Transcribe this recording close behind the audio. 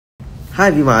Hi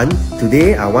everyone,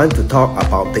 today I want to talk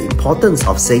about the importance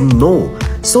of saying no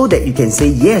so that you can say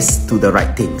yes to the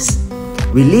right things.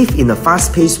 We live in a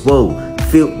fast-paced world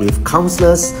filled with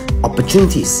countless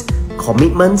opportunities,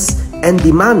 commitments, and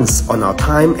demands on our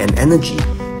time and energy.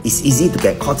 It's easy to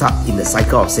get caught up in the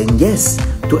cycle of saying yes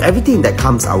to everything that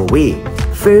comes our way,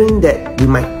 fearing that we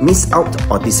might miss out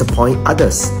or disappoint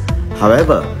others.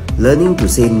 However, learning to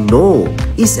say no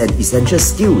is an essential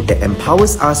skill that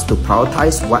empowers us to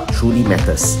prioritize what truly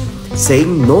matters.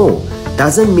 Saying no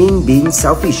doesn't mean being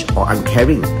selfish or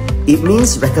uncaring. It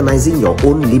means recognizing your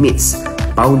own limits,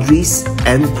 boundaries,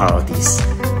 and priorities.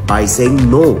 By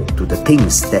saying no to the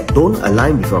things that don't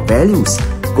align with your values,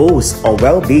 goals, or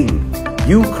well-being,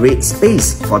 you create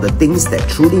space for the things that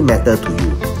truly matter to you.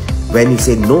 When you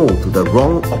say no to the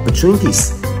wrong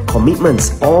opportunities,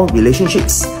 commitments, or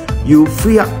relationships, you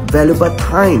free up valuable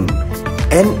time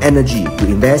and energy to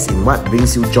invest in what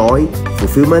brings you joy,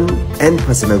 fulfillment, and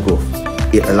personal growth.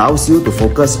 It allows you to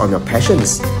focus on your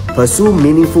passions, pursue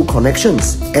meaningful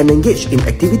connections, and engage in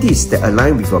activities that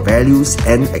align with your values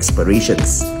and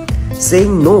aspirations.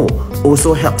 Saying no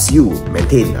also helps you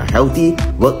maintain a healthy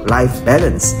work-life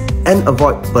balance and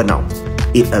avoid burnout.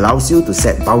 It allows you to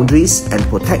set boundaries and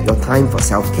protect your time for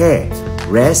self-care,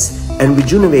 rest, and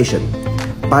rejuvenation.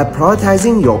 By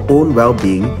prioritizing your own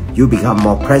well-being, you become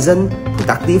more present,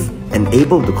 productive, and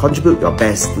able to contribute your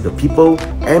best to the people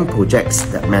and projects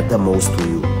that matter most to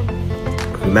you.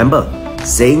 Remember,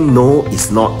 saying no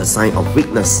is not a sign of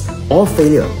weakness or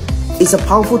failure. It's a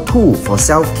powerful tool for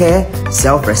self-care,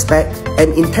 self-respect,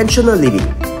 and intentional living.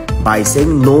 By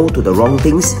saying no to the wrong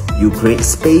things, you create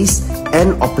space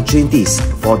and opportunities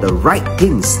for the right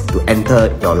things to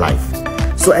enter your life.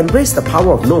 So embrace the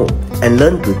power of no and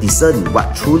learn to discern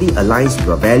what truly aligns with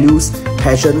your values,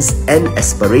 passions, and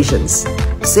aspirations.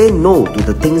 Say no to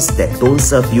the things that don't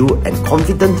serve you and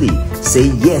confidently say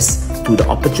yes to the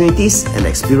opportunities and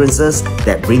experiences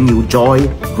that bring you joy,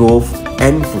 growth,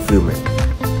 and fulfillment.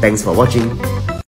 Thanks for watching.